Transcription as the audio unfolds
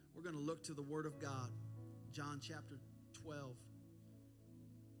going to look to the Word of God, John chapter 12,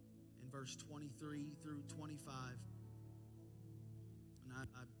 in verse 23 through 25.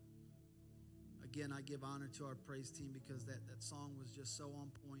 And I give honor to our praise team because that song was just so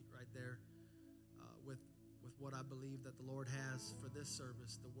on point right there with what I believe that the Lord has for this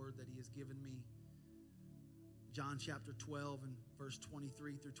service, the word that He has given me. John chapter 12 and verse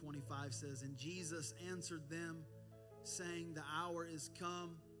 23 through 25 says, "And Jesus answered them, saying, The hour is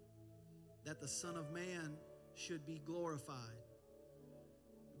come that the Son of Man should be glorified.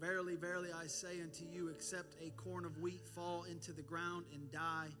 Verily, verily, I say unto you, except a corn of wheat fall into the ground and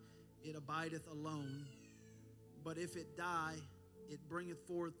die, it abideth alone. But if it die, it bringeth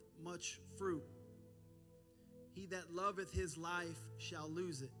forth much fruit. He that loveth his life shall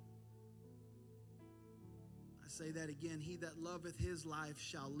lose it." I say that again. He that loveth his life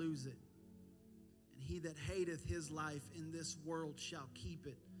shall lose it. And he that hateth his life in this world shall keep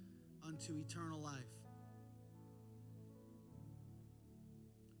it unto eternal life.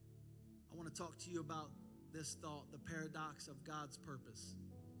 I want to talk to you about this thought, the paradox of God's purpose.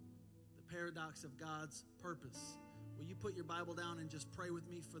 The paradox of God's purpose. Will you put your Bible down and just pray with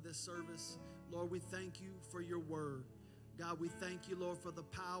me for this service? Lord, we thank you for your word. God, we thank you, Lord, for the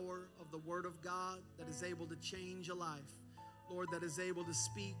power of the word of God that is able to change a life. Lord, that is able to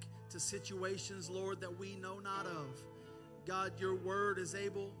speak to situations, Lord, that we know not of. God, your word is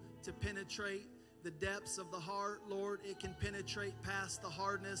able to penetrate the depths of the heart. Lord, it can penetrate past the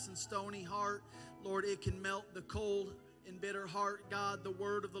hardness and stony heart. Lord, it can melt the cold and bitter heart. God, the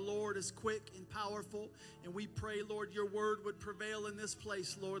word of the Lord is quick and powerful. And we pray, Lord, your word would prevail in this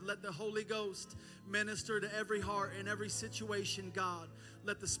place, Lord. Let the Holy Ghost minister to every heart and every situation, God.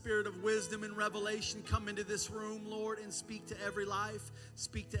 Let the spirit of wisdom and revelation come into this room, Lord, and speak to every life,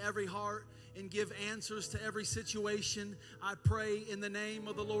 speak to every heart, and give answers to every situation. I pray in the name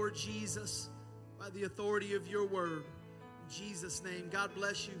of the Lord Jesus, by the authority of your word. In Jesus' name, God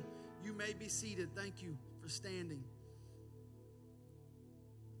bless you. You may be seated. Thank you for standing.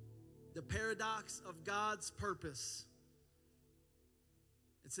 The paradox of God's purpose.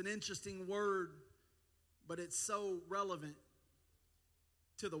 It's an interesting word, but it's so relevant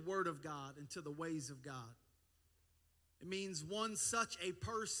to the Word of God and to the ways of God. It means one such a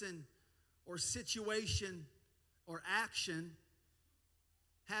person or situation or action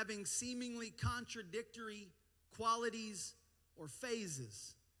having seemingly contradictory qualities or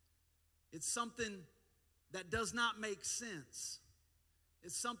phases. It's something that does not make sense.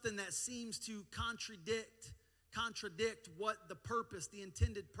 It's something that seems to contradict what the purpose, the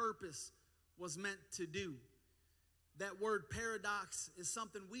intended purpose, was meant to do. That word paradox is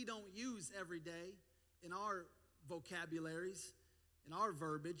something we don't use every day in our vocabularies, in our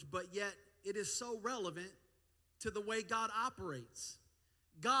verbiage, but yet it is so relevant to the way God operates.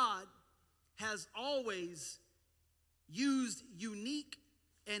 God has always used unique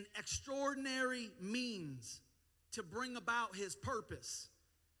and extraordinary means to bring about his purpose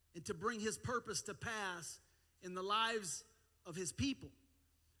and to bring his purpose to pass in the lives of his people.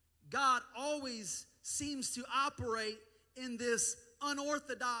 God always seems to operate in this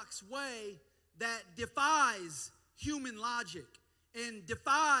unorthodox way that defies human logic and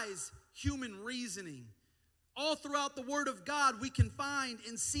defies human reasoning. All throughout the Word of God, we can find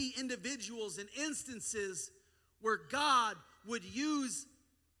and see individuals and instances where God would use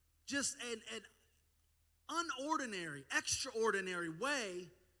just an unordinary, extraordinary way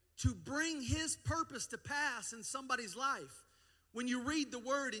to bring his purpose to pass in somebody's life. When you read the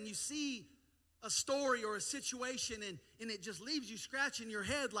Word and you see a story or a situation and it just leaves you scratching your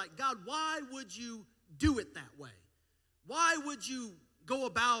head like, God, why would you do it that way? Why would you go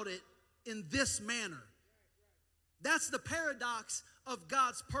about it in this manner? That's the paradox of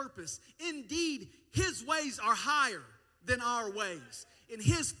God's purpose. Indeed, his ways are higher than our ways, and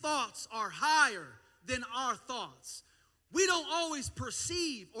his thoughts are higher than our thoughts. We don't always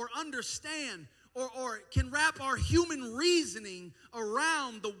perceive or understand or can wrap our human reasoning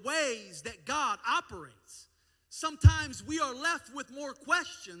around the ways that God operates. Sometimes we are left with more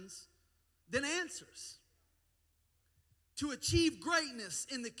questions than answers. To achieve greatness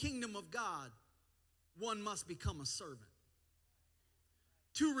in the kingdom of God, one must become a servant.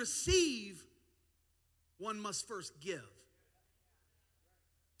 To receive, one must first give.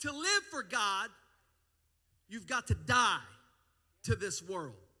 To live for God, you've got to die to this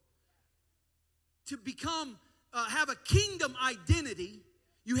world. To become, have a kingdom identity,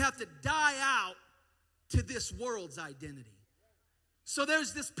 you have to die out to this world's identity. So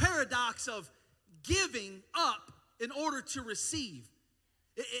there's this paradox of giving up in order to receive.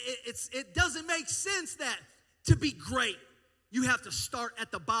 It doesn't make sense that to be great, You have to start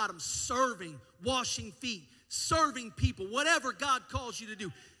at the bottom, serving, washing feet, serving people, whatever God calls you to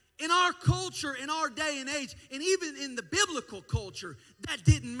do. In our culture, in our day and age, and even in the biblical culture, that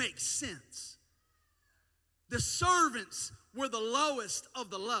didn't make sense. The servants were the lowest of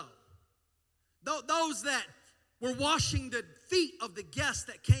the low. Those that were washing the feet of the guests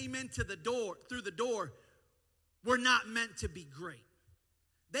that came into the door, through the door, were not meant to be great.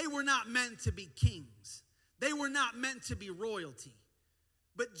 They were not meant to be kings. They were not meant to be royalty.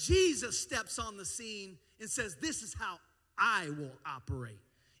 But Jesus steps on the scene and says, this is how I will operate.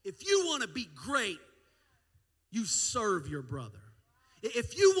 If you want to be great, you serve your brother.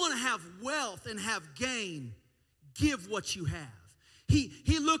 If you want to have wealth and have gain, give what you have.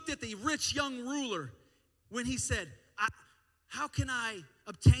 He looked at the rich young ruler when he said, how can I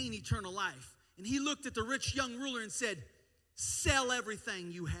obtain eternal life? And he looked at the rich young ruler and said, sell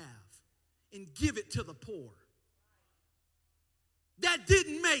everything you have and give it to the poor. That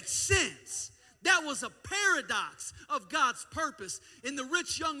didn't make sense. That was a paradox of God's purpose. And the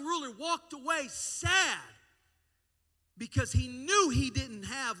rich young ruler walked away sad because he knew he didn't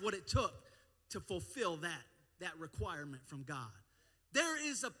have what it took to fulfill that requirement from God. There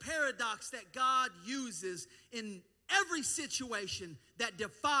is a paradox that God uses in every situation that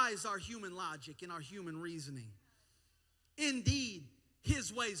defies our human logic and our human reasoning. Indeed,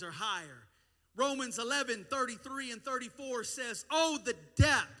 his ways are higher. Romans 11:33 and 34 says, oh, the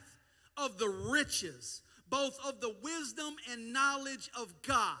depth of the riches, both of the wisdom and knowledge of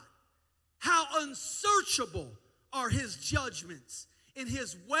God. How unsearchable are his judgments and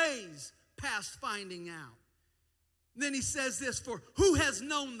his ways past finding out. Then he says this, for who has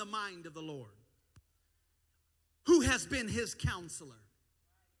known the mind of the Lord? Who has been his counselor?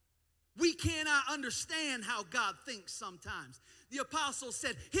 We cannot understand how God thinks sometimes. The apostle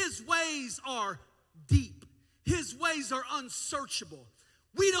said his ways are deep. His ways are unsearchable.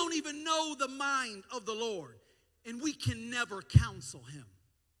 We don't even know the mind of the Lord, and we can never counsel him.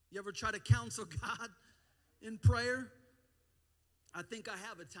 You ever try to counsel God in prayer? I think I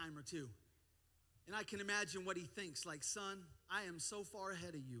have a time or two. And I can imagine what he thinks, like, son, I am so far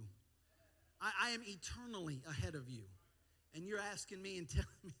ahead of you. I am eternally ahead of you. And you're asking me and telling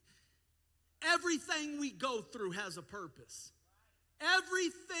me. Everything we go through has a purpose.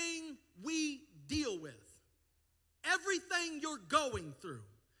 Everything we deal with, everything you're going through,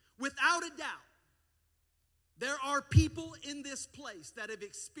 without a doubt, there are people in this place that have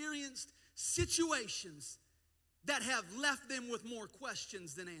experienced situations that have left them with more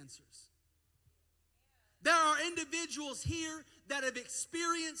questions than answers. There are individuals here that have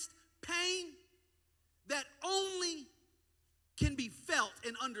experienced pain that only can be felt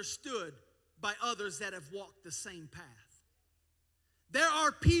and understood by others that have walked the same path. There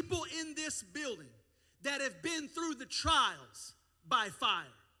are people in this building that have been through the trials by fire.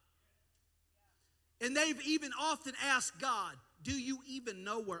 And they've even often asked God, do you even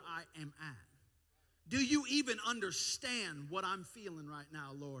know where I am at? Do you even understand what I'm feeling right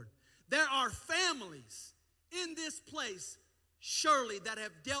now, Lord? There are families in this place, surely, that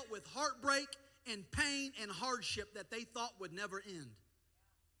have dealt with heartbreak and pain and hardship that they thought would never end.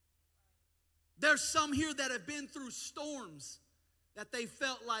 There's some here that have been through storms that they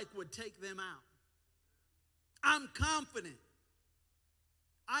felt like would take them out. I'm confident,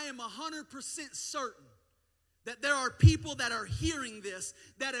 I am 100% certain that there are people that are hearing this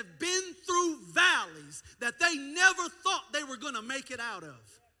that have been through valleys that they never thought they were going to make it out of.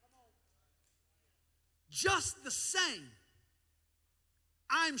 Just the same,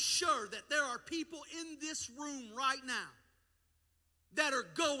 I'm sure that there are people in this room right now that are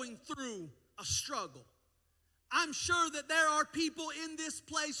going through a struggle. I'm sure that there are people in this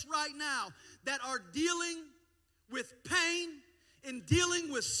place right now that are dealing with pain and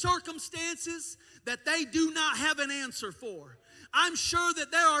dealing with circumstances that they do not have an answer for. I'm sure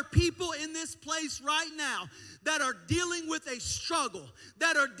that there are people in this place right now that are dealing with a struggle,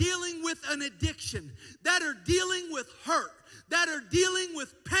 that are dealing with an addiction, that are dealing with hurt, that are dealing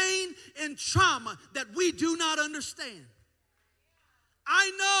with pain and trauma that we do not understand.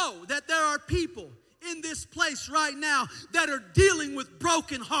 I know that there are people in this place right now that are dealing with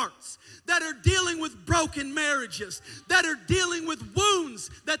broken hearts, that are dealing with broken marriages, that are dealing with wounds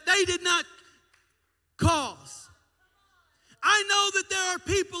that they did not cause. I know that there are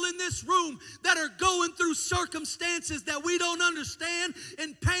people in this room that are going through circumstances that we don't understand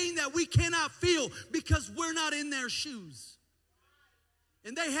and pain that we cannot feel because we're not in their shoes.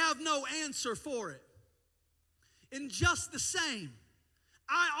 And they have no answer for it. And just the same,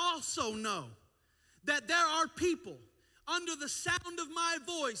 I also know that there are people under the sound of my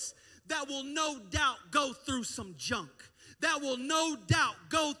voice that will no doubt go through some junk, that will no doubt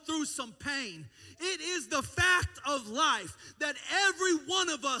go through some pain. It is the fact of life that every one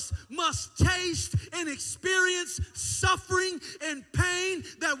of us must taste and experience suffering and pain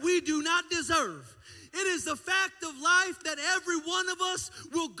that we do not deserve. It is the fact of life that every one of us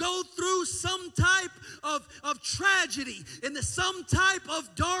will go through some type of tragedy and some type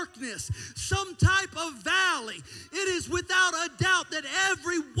of darkness, some type of valley. It is without a doubt that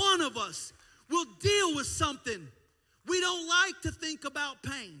every one of us will deal with something. We don't like to think about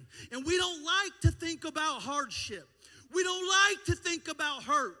pain, and we don't like to think about hardship. We don't like to think about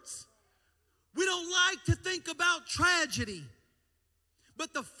hurts. We don't like to think about tragedy.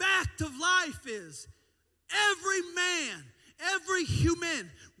 But the fact of life is, every man, every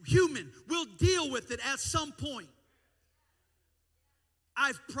human will deal with it at some point.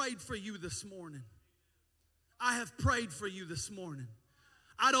 I've prayed for you this morning. I have prayed for you this morning.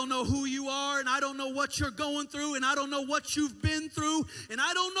 I don't know who you are, and I don't know what you're going through, and I don't know what you've been through, and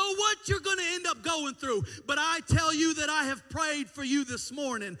I don't know what you're going to end up going through. But I tell you that I have prayed for you this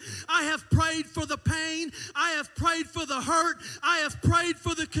morning. I have prayed for the pain. I have prayed for the hurt. I have prayed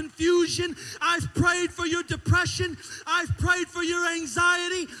for the confusion. I've prayed for your depression. I've prayed for your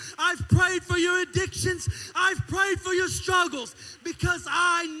anxiety. I've prayed for your addictions. I've prayed for your struggles, because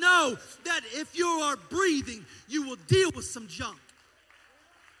I know that if you are breathing, you will deal with some junk.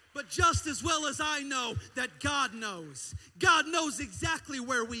 But just as well as I know that God knows exactly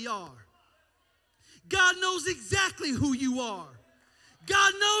where we are. God knows exactly who you are.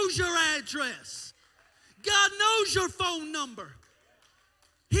 God knows your address. God knows your phone number.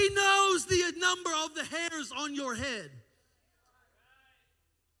 He knows the number of the hairs on your head.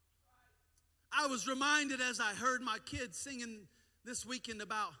 I was reminded as I heard my kids singing this weekend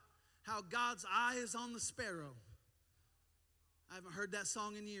about how God's eye is on the sparrow. I haven't heard that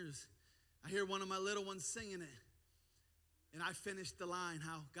song in years. I hear one of my little ones singing it. And I finished the line,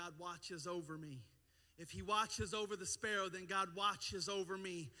 how God watches over me. If he watches over the sparrow, then God watches over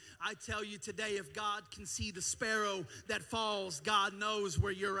me. I tell you today, if God can see the sparrow that falls, God knows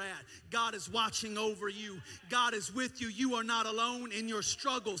where you're at. God is watching over you. God is with you. You are not alone in your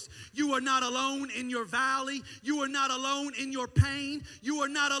struggles. You are not alone in your valley. You are not alone in your pain. You are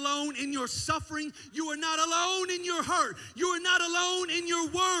not alone in your suffering. You are not alone in your hurt. You are not alone in your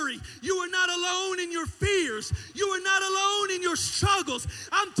worry. You are not alone in your fears. You are not alone in your struggles.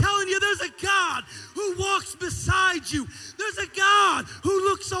 I'm telling you, there's a God who walks beside you. There's a God who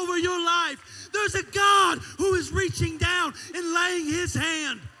looks over your life. There's a God who is reaching down and laying his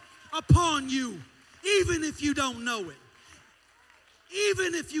hand upon you, even if you don't know it,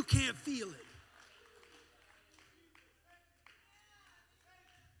 even if you can't feel it.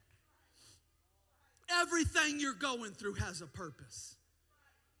 Everything you're going through has a purpose.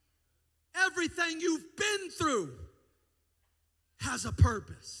 Everything you've been through has a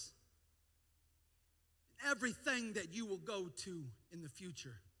purpose. Everything that you will go to in the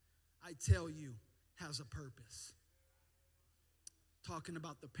future, I tell you, has a purpose. Talking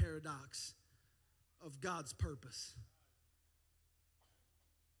about the paradox of God's purpose.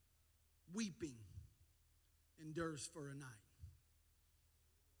 Weeping endures for a night,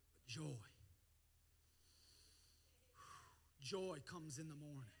 but joy comes in the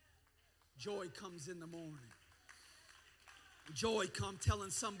morning. Joy comes in the morning. Joy come, telling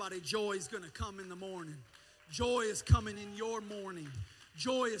somebody joy is going to come in the morning. Joy is coming in your morning.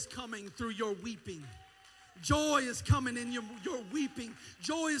 Joy is coming through your weeping. Joy is coming in your weeping.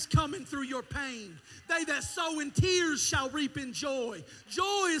 Joy is coming through your pain. They that sow in tears shall reap in joy.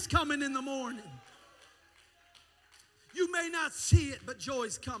 Joy is coming in the morning. You may not see it, but joy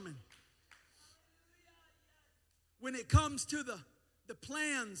is coming. When it comes to the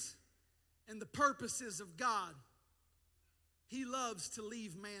plans and the purposes of God, he loves to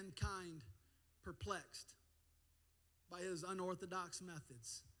leave mankind perplexed by his unorthodox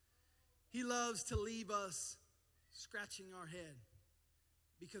methods. He loves to leave us scratching our head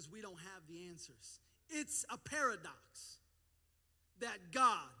because we don't have the answers. It's a paradox that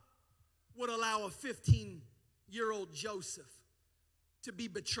God would allow a 15-year-old Joseph to be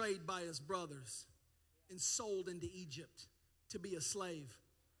betrayed by his brothers and sold into Egypt to be a slave.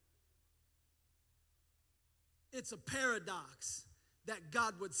 It's a paradox that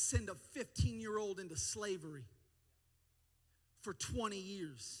God would send a 15-year-old into slavery for 20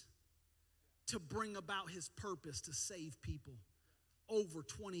 years to bring about his purpose to save people over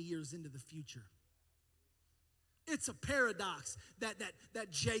 20 years into the future. It's a paradox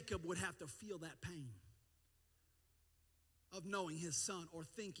that Jacob would have to feel that pain of knowing his son or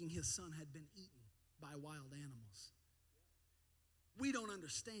thinking his son had been eaten by wild animals. We don't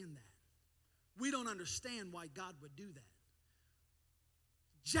understand that. We don't understand why God would do that.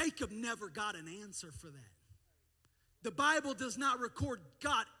 Jacob never got an answer for that. The Bible does not record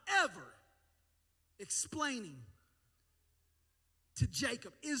God ever explaining to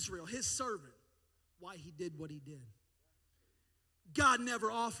Jacob, Israel, his servant, why he did what he did. God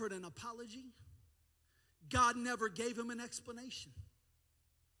never offered an apology. God never gave him an explanation.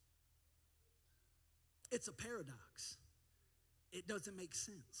 It's a paradox. It doesn't make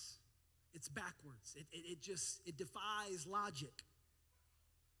sense. It's backwards. It defies logic.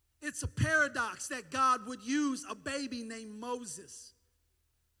 It's a paradox that God would use a baby named Moses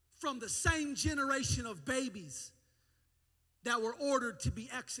from the same generation of babies that were ordered to be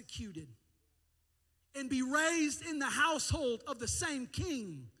executed and be raised in the household of the same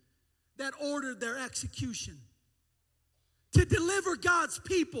king that ordered their execution, to deliver God's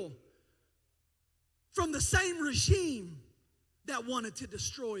people from the same regime that wanted to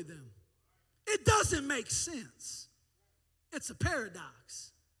destroy them. It doesn't make sense. It's a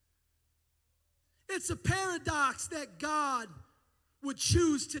paradox. It's a paradox that God would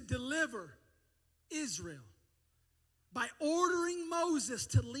choose to deliver Israel by ordering Moses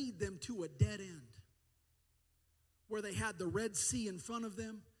to lead them to a dead end where they had the Red Sea in front of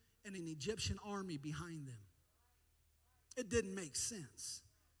them and an Egyptian army behind them. It didn't make sense.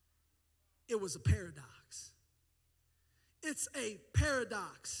 It was a paradox. It's a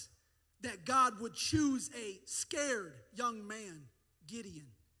paradox that God would choose a scared young man, Gideon,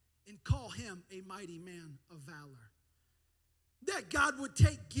 and call him a mighty man of valor. That God would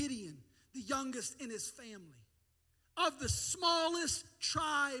take Gideon, the youngest in his family, of the smallest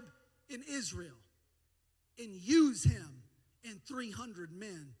tribe in Israel, and use him and 300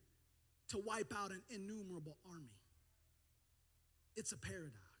 men to wipe out an innumerable army. It's a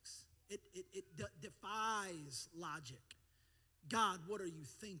paradox. It defies logic. God, what are you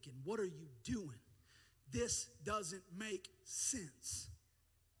thinking? What are you doing? This doesn't make sense.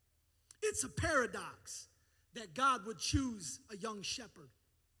 It's a paradox that God would choose a young shepherd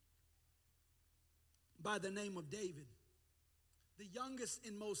by the name of David, the youngest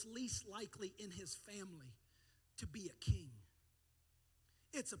and most least likely in his family to be a king.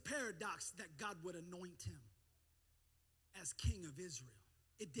 It's a paradox that God would anoint him as king of Israel.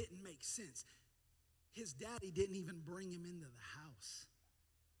 It didn't make sense. His daddy didn't even bring him into the house.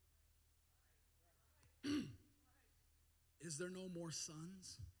 Is there no more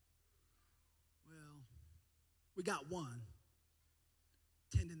sons? Well, we got one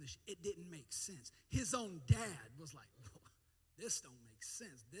tending the sheep. It didn't make sense. His own dad was like, this don't make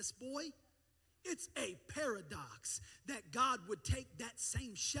sense. This boy? It's a paradox that God would take that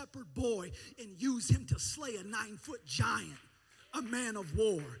same shepherd boy and use him to slay a 9-foot giant, a man of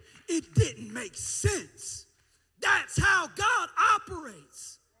war. It didn't make sense. That's how God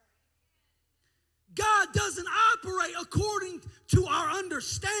operates. God doesn't operate according to our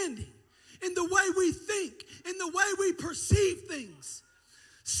understanding, in the way we think, in the way we perceive things.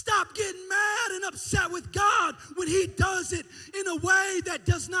 Stop getting mad and upset with God when he does it in a way that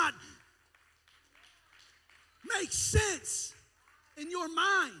does not make sense in your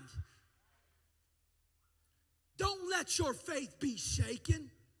mind. Don't let your faith be shaken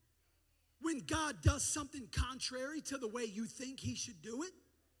when God does something contrary to the way you think he should do it.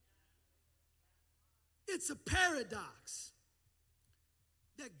 It's a paradox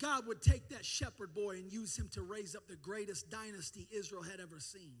that God would take that shepherd boy and use him to raise up the greatest dynasty Israel had ever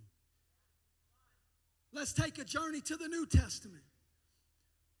seen. Let's take a journey to the New Testament,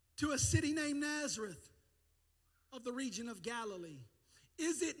 to a city named Nazareth of the region of Galilee.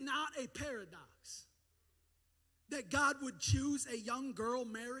 Is it not a paradox that God would choose a young girl,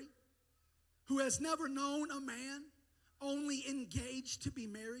 Mary, who has never known a man, only engaged to be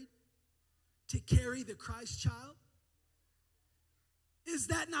married, to carry the Christ child? Is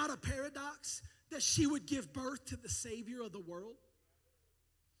that not a paradox that she would give birth to the Savior of the world?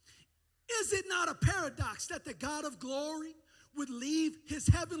 Is it not a paradox that the God of glory would leave his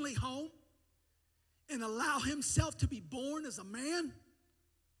heavenly home and allow himself to be born as a man?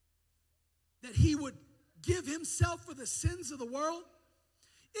 That he would give himself for the sins of the world?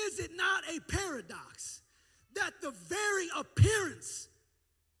 Is it not a paradox that the very appearance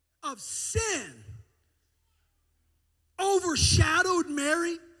of sin overshadowed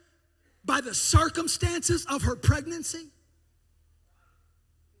Mary by the circumstances of her pregnancy?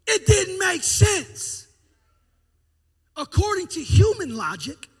 It didn't make sense. According to human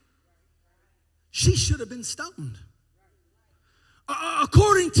logic, she should have been stoned.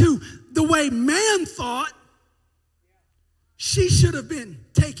 According to the way man thought, she should have been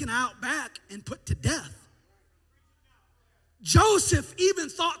taken out back and put to death. Joseph even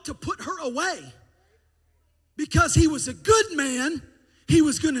thought to put her away because he was a good man. he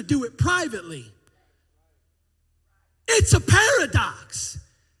was going to do it privately. It's a paradox.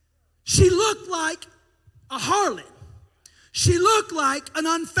 She looked like a harlot. She looked like an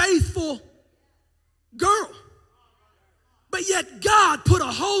unfaithful girl. But yet God put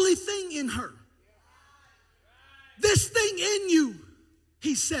a holy thing in her. This thing in you,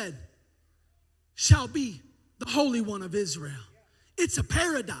 he said, shall be the Holy One of Israel. It's a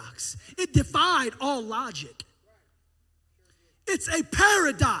paradox. It defied all logic. It's a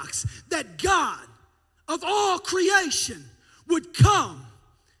paradox that God of all creation would come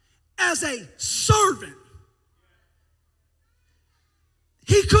as a servant.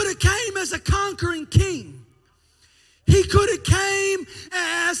 He could have came as a conquering king. He could have came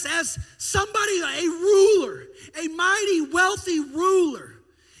as somebody, a ruler, a mighty, wealthy ruler.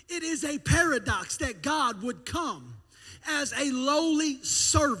 It is a paradox that God would come as a lowly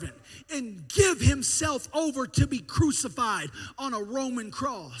servant and give himself over to be crucified on a Roman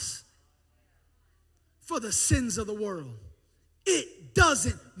cross for the sins of the world. It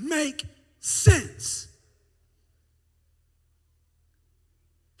doesn't make sense.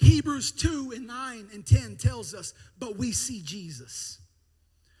 Hebrews 2:9-10 tells us, but we see Jesus,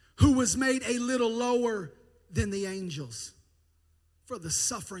 who was made a little lower than the angels for the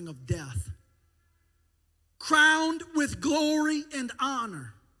suffering of death, crowned with glory and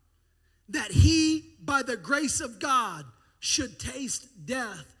honor, that he, by the grace of God, should taste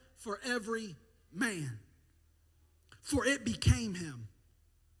death for every man. For it became him,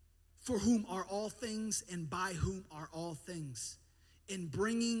 for whom are all things and by whom are all things, in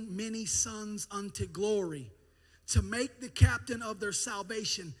bringing many sons unto glory, to make the captain of their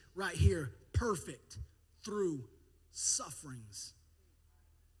salvation, right here, perfect through sufferings.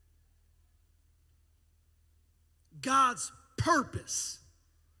 God's purpose,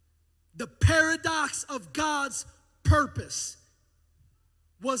 the paradox of God's purpose,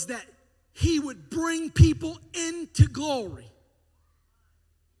 was that he would bring people into glory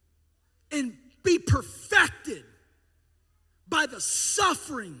and be perfected by the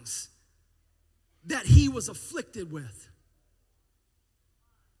sufferings that he was afflicted with.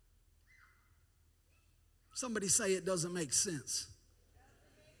 Somebody say it doesn't make sense.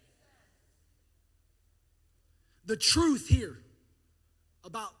 The truth here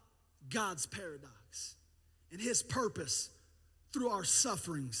about God's paradox and his purpose through our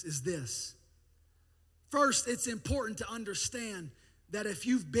sufferings is this. First, it's important to understand that if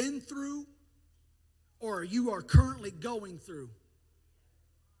you've been through or you are currently going through,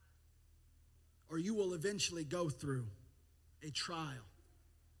 or you will eventually go through a trial,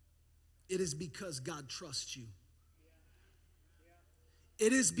 it is because God trusts you.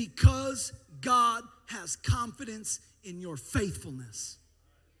 It is because God has confidence in your faithfulness.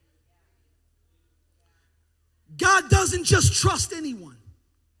 God doesn't just trust anyone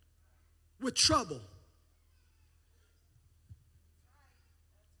with trouble.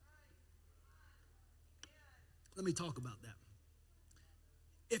 Let me talk about that.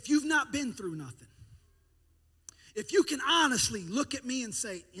 If you've not been through nothing, if you can honestly look at me and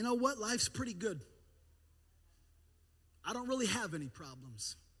say, you know what, life's pretty good. I don't really have any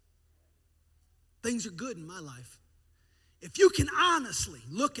problems. Things are good in my life. If you can honestly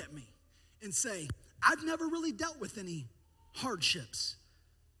look at me and say, I've never really dealt with any hardships.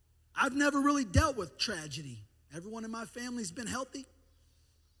 I've never really dealt with tragedy. Everyone in my family's been healthy.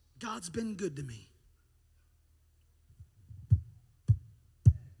 God's been good to me.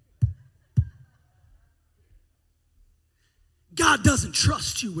 God doesn't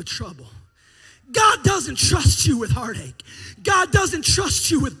trust you with trouble. God doesn't trust you with heartache. God doesn't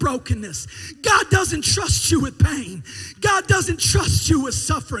trust you with brokenness. God doesn't trust you with pain. God doesn't trust you with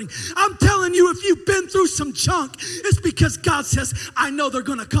suffering. I'm telling you, if you've been through some junk, it's because God says, I know they're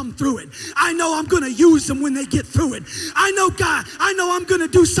going to come through it. I know I'm going to use them when they get through it. I know God, I know I'm going to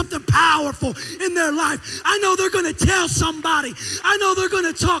do something powerful in their life. I know they're going to tell somebody. I know they're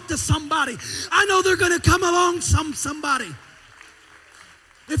going to talk to somebody. I know they're going to come along somebody.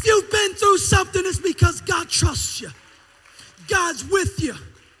 If you've been through something, it's because God trusts you. God's with you.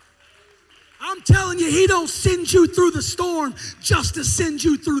 I'm telling you, he don't send you through the storm just to send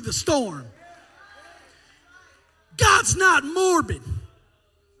you through the storm. God's not morbid.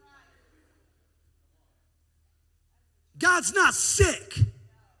 God's not sick.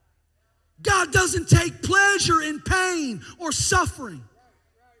 God doesn't take pleasure in pain or suffering.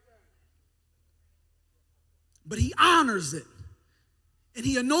 But he honors it. And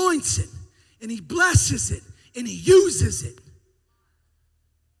he anoints it, and he blesses it, and he uses it.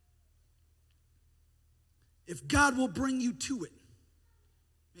 If God will bring you to it,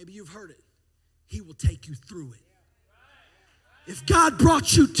 maybe you've heard it, he will take you through it. If God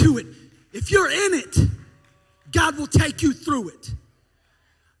brought you to it, if you're in it, God will take you through it.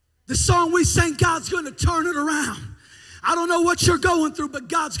 The song we sang, God's going to turn it around. I don't know what you're going through, but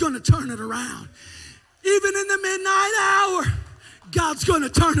God's going to turn it around. Even in the midnight hour, God's going to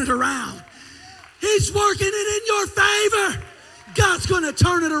turn it around. He's working it in your favor. God's going to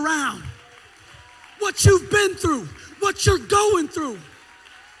turn it around. What you've been through, what you're going through.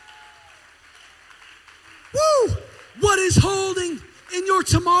 Woo! What is holding in your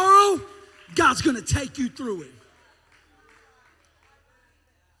tomorrow, God's going to take you through it.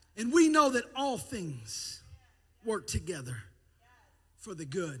 And we know that all things work together for the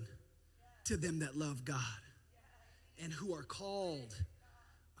good to them that love God and who are called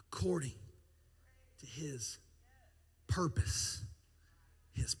according to his purpose.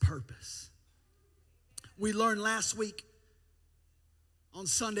 His purpose. We learned last week on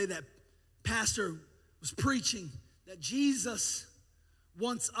Sunday that Pastor was preaching that Jesus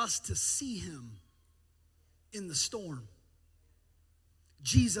wants us to see him in the storm.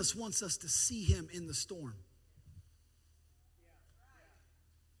 Jesus wants us to see him in the storm.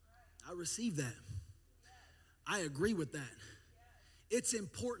 I receive that. I agree with that. It's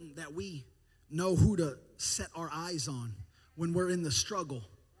important that we know who to set our eyes on when we're in the struggle,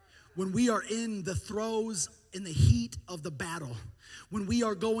 when we are in the throes, in the heat of the battle, when we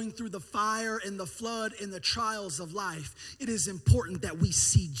are going through the fire and the flood and the trials of life. It is important that we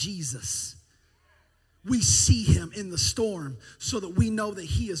see Jesus. We see him in the storm so that we know that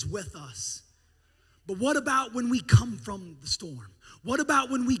he is with us. But what about when we come from the storm? What about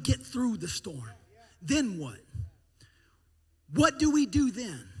when we get through the storm? Then what? What do we do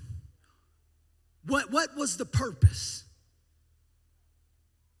then? What was the purpose?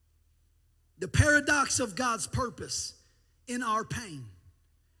 The paradox of God's purpose in our pain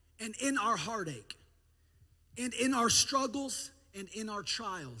and in our heartache and in our struggles and in our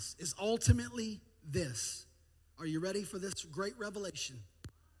trials is ultimately this. Are you ready for this great revelation?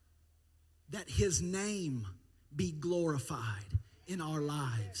 That his name be glorified in our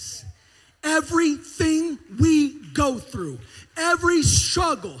lives. Everything we go through, every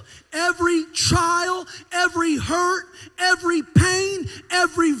struggle, every trial, every hurt, every pain,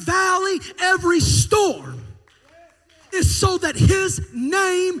 every valley, every storm is so that his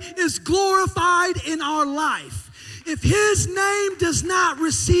name is glorified in our life. If his name does not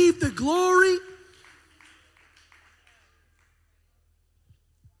receive the glory,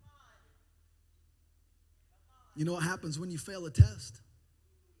 you know what happens when you fail a test?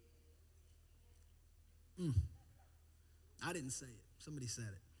 I didn't say it. Somebody said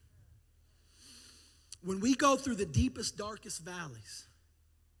it. When we go through the deepest, darkest valleys,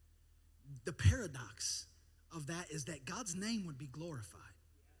 the paradox of that is that God's name would be glorified.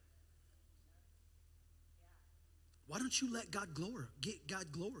 Why don't you let God get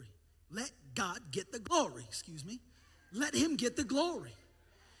God glory? Let God get the glory, excuse me. Let him get the glory.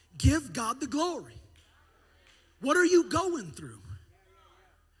 Give God the glory. What are you going through?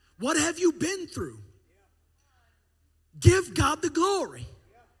 What have you been through? Give God the glory.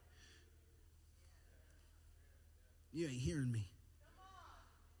 You ain't hearing me.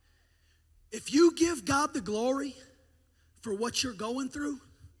 If you give God the glory for what you're going through,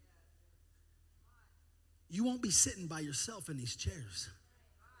 you won't be sitting by yourself in these chairs.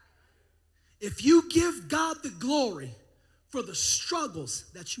 If you give God the glory for the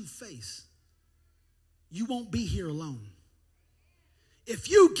struggles that you face, you won't be here alone. If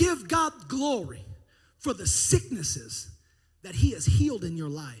you give God glory for the sicknesses that he has healed in your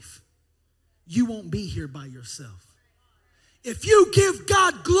life, you won't be here by yourself. If you give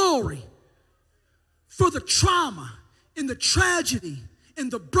God glory for the trauma and the tragedy and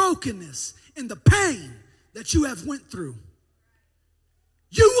the brokenness and the pain that you have went through,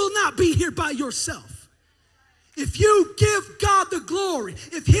 you will not be here by yourself. If you give God the glory,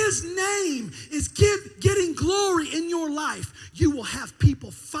 if his name is getting glory in your life, you will have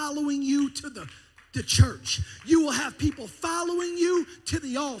people following you to the church. You will have people following you to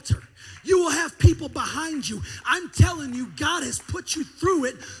the altar. You will have people behind you. I'm telling you, God has put you through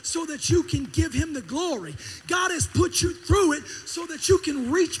it so that you can give him the glory. God has put you through it so that you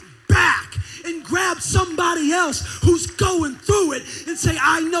can reach back and grab somebody else who's going through it and say,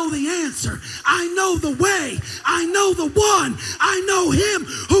 I know the answer. I know the way. I know the one. I know him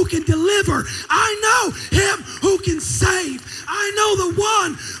who can deliver. I know him who can save. I know the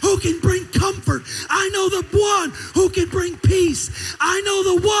one who can bring comfort. I know the one who can bring peace. I know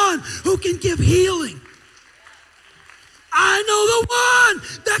the one who can give healing. I know the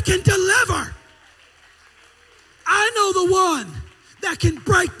one that can deliver. I know the one that can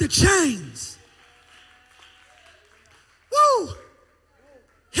break the chains. Woo!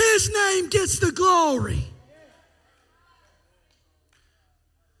 His name gets the glory.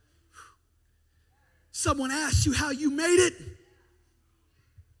 Someone asked you how you made it.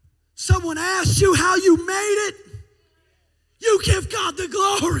 Someone asked you how you made it. You give God the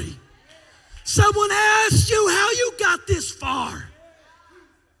glory. Someone asked you how you got this far.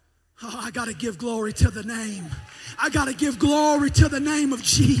 Oh, I got to give glory to the name. I got to give glory to the name of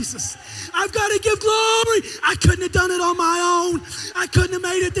Jesus. I've got to give glory. I couldn't have done it on my own. I couldn't have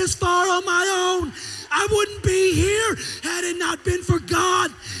made it this far on my own. I wouldn't be here had it not been for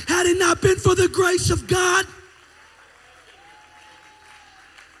God, had it not been for the grace of God.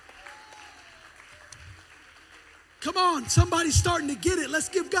 Come on, somebody's starting to get it. Let's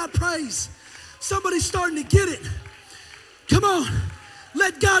give God praise. Somebody's starting to get it. Come on,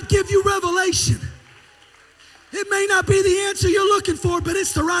 let God give you revelation. It may not be the answer you're looking for, but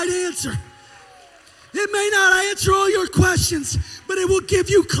it's the right answer. It may not answer all your questions, but it will give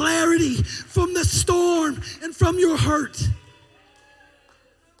you clarity from the storm and from your hurt.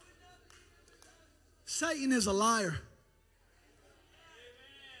 Satan is a liar.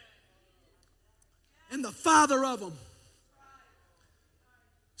 And the father of them.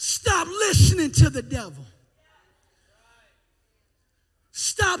 Stop listening to the devil.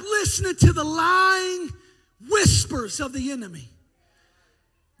 Stop listening to the lying whispers of the enemy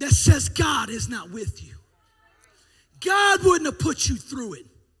that says God is not with you. God wouldn't have put you through it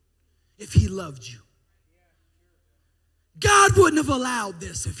if he loved you. God wouldn't have allowed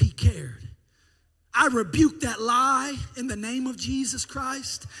this if he cared. I rebuke that lie in the name of Jesus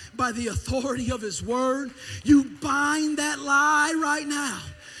Christ by the authority of his word. You bind that lie right now.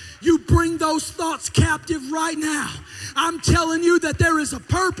 You bring those thoughts captive right now. I'm telling you that there is a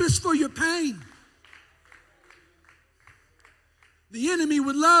purpose for your pain. The enemy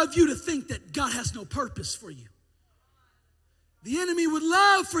would love you to think that God has no purpose for you. The enemy would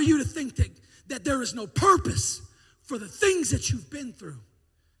love for you to think that there is no purpose for the things that you've been through,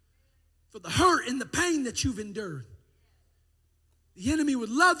 for the hurt and the pain that you've endured. The enemy would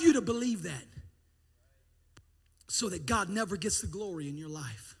love you to believe that so that God never gets the glory in your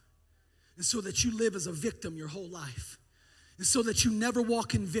life, and so that you live as a victim your whole life, and so that you never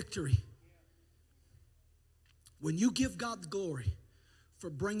walk in victory. When you give God the glory for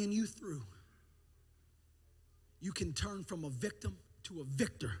bringing you through, you can turn from a victim to a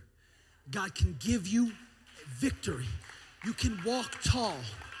victor. God can give you victory. You can walk tall.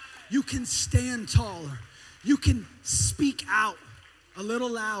 You can stand taller. You can speak out a little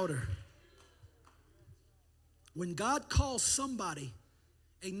louder. When God calls somebody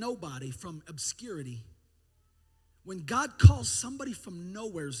a nobody from obscurity, when God calls somebody from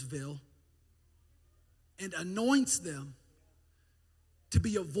Nowheresville and anoints them to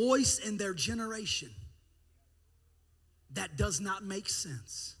be a voice in their generation, that does not make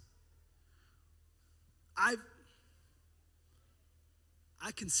sense. I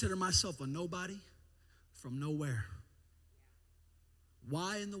consider myself a nobody from nowhere.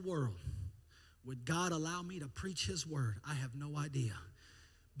 Why in the world would God allow me to preach his word? I have no idea.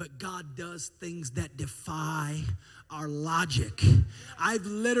 But God does things that defy our logic. I've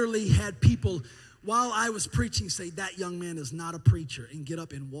literally had people, while I was preaching, say, that young man is not a preacher, and get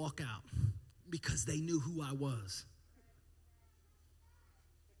up and walk out because they knew who I was.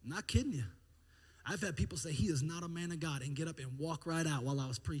 I'm not kidding you. I've had people say he is not a man of God and get up and walk right out while I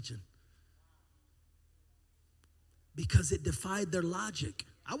was preaching because it defied their logic.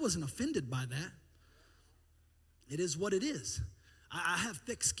 I wasn't offended by that. It is what it is. I have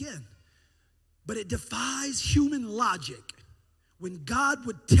thick skin, but it defies human logic. When God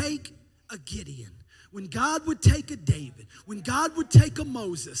would take a Gideon, when God would take a David, when God would take a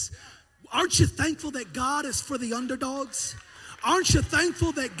Moses, aren't you thankful that God is for the underdogs? Aren't you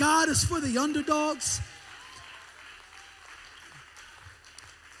thankful that God is for the underdogs?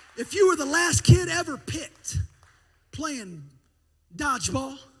 If you were the last kid ever picked playing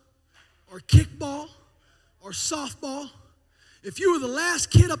dodgeball or kickball or softball, if you were the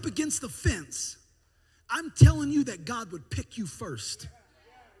last kid up against the fence, I'm telling you that God would pick you first.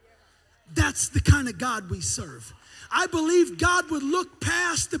 That's the kind of God we serve. I believe God would look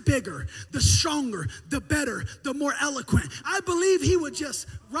past the bigger, the stronger, the better, the more eloquent. I believe he would just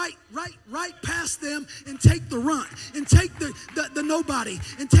right past them and take the runt and take the nobody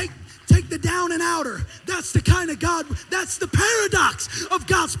and take the down and outer. That's the kind of God, that's the paradox of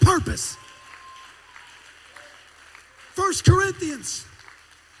God's purpose. 1 Corinthians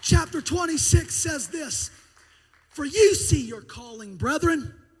chapter 26 says this, "For you see your calling,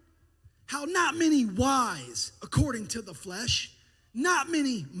 brethren, how not many wise according to the flesh, not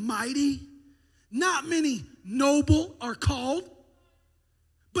many mighty, Not many noble are called,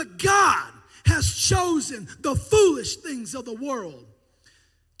 but God has chosen the foolish things of the world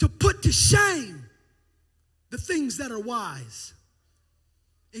to put to shame the things that are wise.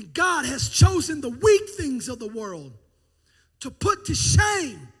 And God has chosen the weak things of the world to put to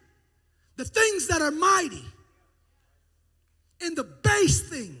shame the things that are mighty, and the base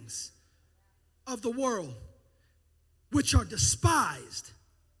things of the world which are despised.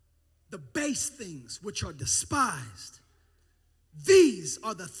 The base things which are despised. These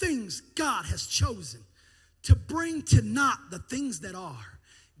are the things God has chosen to bring to naught the things that are.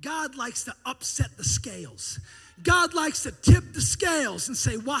 God likes to upset the scales. God likes to tip the scales and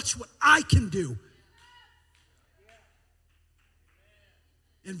say, watch what I can do.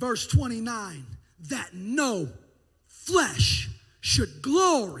 In verse 29, that no flesh should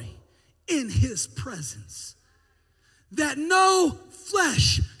glory in his presence. That no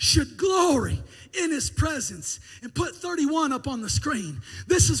flesh should glory in his presence. And put 31 up on the screen.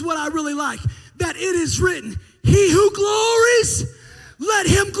 This is what I really like. That it is written, he who glories, let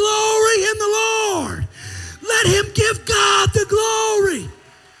him glory in the Lord. Let him give God the glory.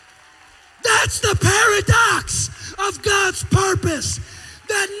 That's the paradox of God's purpose.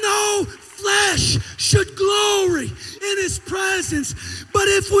 That no flesh should glory in his presence. But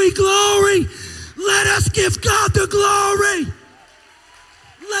if we glory, let us give God the glory.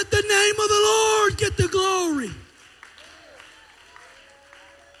 Let the name of the Lord get the glory.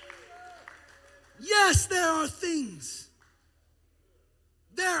 Yes, there are things.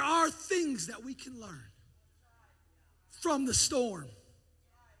 There are things that we can learn from the storm.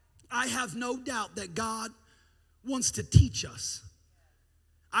 I have no doubt that God wants to teach us.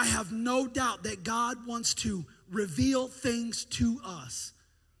 I have no doubt that God wants to reveal things to us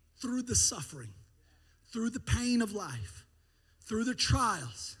through the suffering, through the pain of life, through the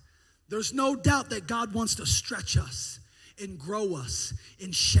trials. There's no doubt that God wants to stretch us and grow us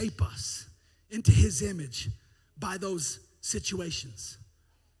and shape us into his image by those situations.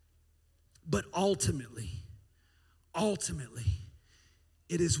 But ultimately,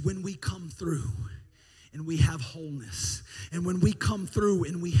 it is when we come through and we have wholeness, and when we come through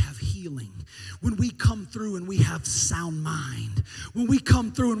and we have healing, when we come through and we have sound mind, when we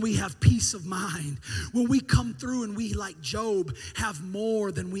come through and we have peace of mind, when we come through and we, like Job, have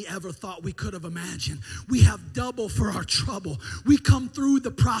more than we ever thought we could have imagined. We have double for our trouble. We come through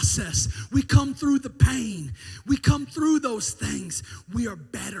the process. We come through the pain. We come through those things. We are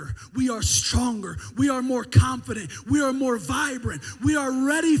better. We are stronger. We are more confident. We are more vibrant. We are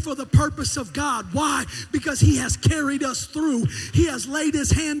ready for the purpose of God. Why? Because he has carried us through. He has laid his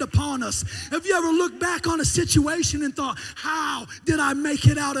hand upon us. Have you ever looked back on a situation and thought, how did I make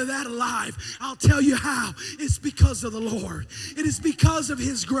it out of that alive? I'll tell you how. It's because of the Lord. It is because of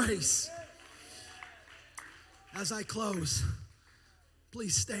his grace. As I close,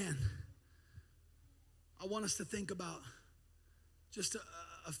 please stand. I want us to think about just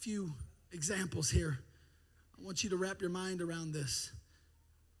a few examples here. I want you to wrap your mind around this.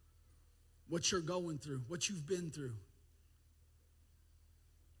 What you're going through, what you've been through.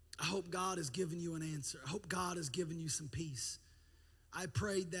 I hope God has given you an answer. I hope God has given you some peace. I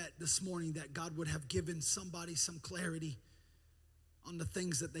prayed that this morning that God would have given somebody some clarity on the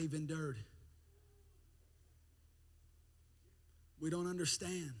things that they've endured. We don't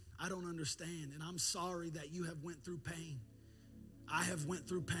understand. I don't understand. And I'm sorry that you have went through pain. I have went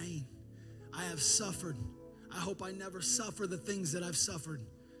through pain. I have suffered. I hope I never suffer the things that I've suffered.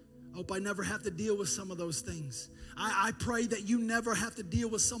 I hope I never have to deal with some of those things. I pray that you never have to deal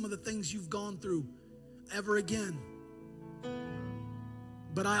with some of the things you've gone through ever again.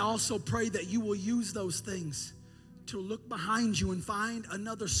 But I also pray that you will use those things to look behind you and find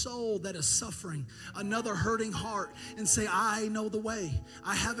another soul that is suffering, another hurting heart, and say, I know the way.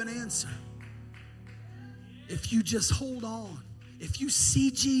 I have an answer. If you just hold on, if you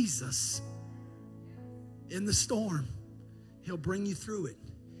see Jesus in the storm, he'll bring you through it.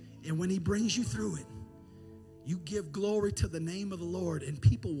 And when he brings you through it, you give glory to the name of the Lord, and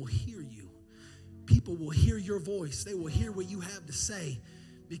people will hear you. People will hear your voice. They will hear what you have to say,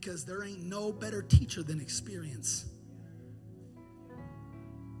 because there ain't no better teacher than experience.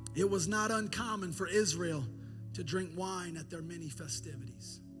 It was not uncommon for Israel to drink wine at their many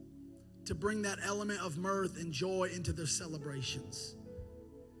festivities, to bring that element of mirth and joy into their celebrations.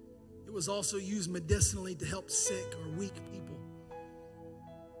 It was also used medicinally to help sick or weak people.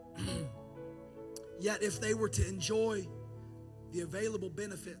 Yet if they were to enjoy the available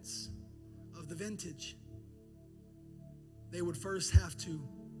benefits of the vintage, they would first have to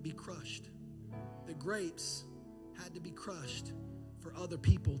be crushed. The grapes had to be crushed for other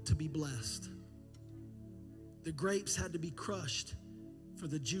people to be blessed. The grapes had to be crushed for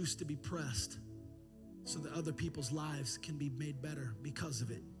the juice to be pressed so that other people's lives can be made better because of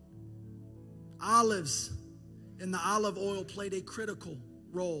it. Olives and the olive oil played a critical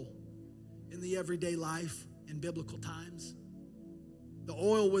role in the everyday life in biblical times. The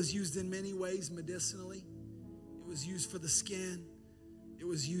oil was used in many ways medicinally. It was used for the skin. It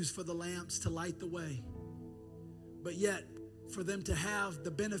was used for the lamps to light the way. But yet, for them to have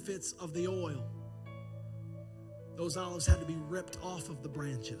the benefits of the oil, those olives had to be ripped off of the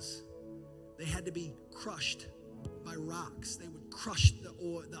branches. They had to be crushed by rocks. They would crush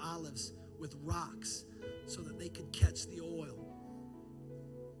the olives with rocks so that they could catch the oil.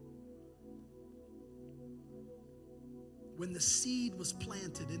 When the seed was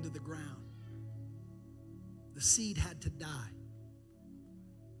planted into the ground, the seed had to die.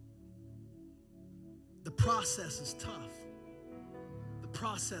 The process is tough. The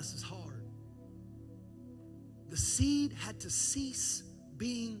process is hard. The seed had to cease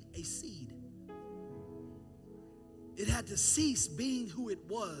being a seed. It had to cease being who it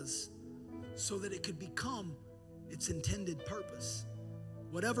was so that it could become its intended purpose.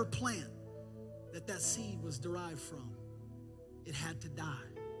 Whatever plant that seed was derived from, it had to die.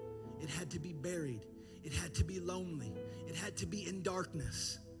 It had to be buried. It had to be lonely. It had to be in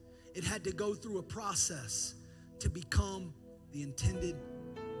darkness. It had to go through a process to become the intended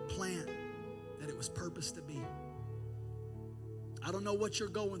plant that it was purposed to be. I don't know what you're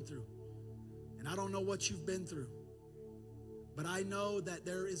going through, and I don't know what you've been through, but I know that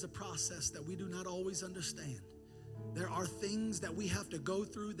there is a process that we do not always understand. There are things that we have to go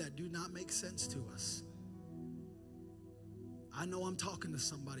through that do not make sense to us. I know I'm talking to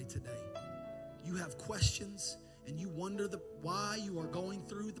somebody today. You have questions and you wonder why you are going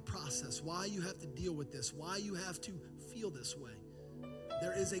through the process, why you have to deal with this, why you have to feel this way.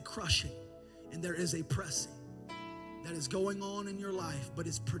 There is a crushing and there is a pressing that is going on in your life, but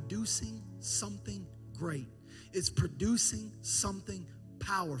it's producing something great. It's producing something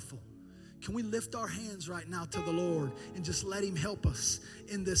powerful. Can we lift our hands right now to the Lord and just let him help us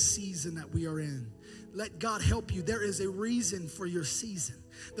in this season that we are in? Let God help you. There is a reason for your season.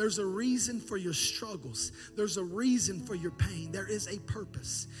 There's a reason for your struggles. There's a reason for your pain. There is a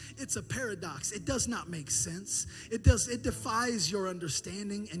purpose. It's a paradox. It does not make sense. It defies your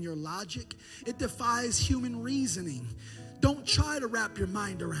understanding and your logic. It defies human reasoning. Don't try to wrap your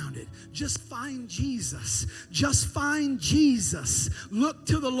mind around it. Just find Jesus. Just find Jesus. Look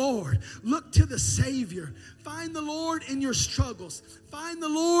to the Lord. Look to the Savior. Find the Lord in your struggles. Find the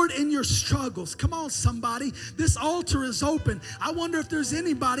Lord in your struggles. Come on, somebody. This altar is open. I wonder if there's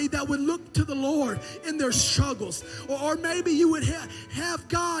anybody that would look to the Lord in their struggles. Or maybe you would have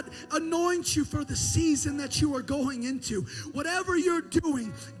God anoint you for the season that you are going into. Whatever you're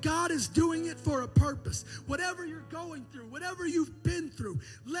doing, God is doing it for a purpose. Whatever you're going through, whatever you've been through,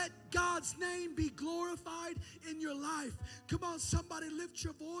 let God's name be glorified in your life. Come on, somebody, lift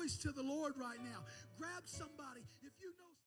your voice to the Lord right now. Grab somebody. If you know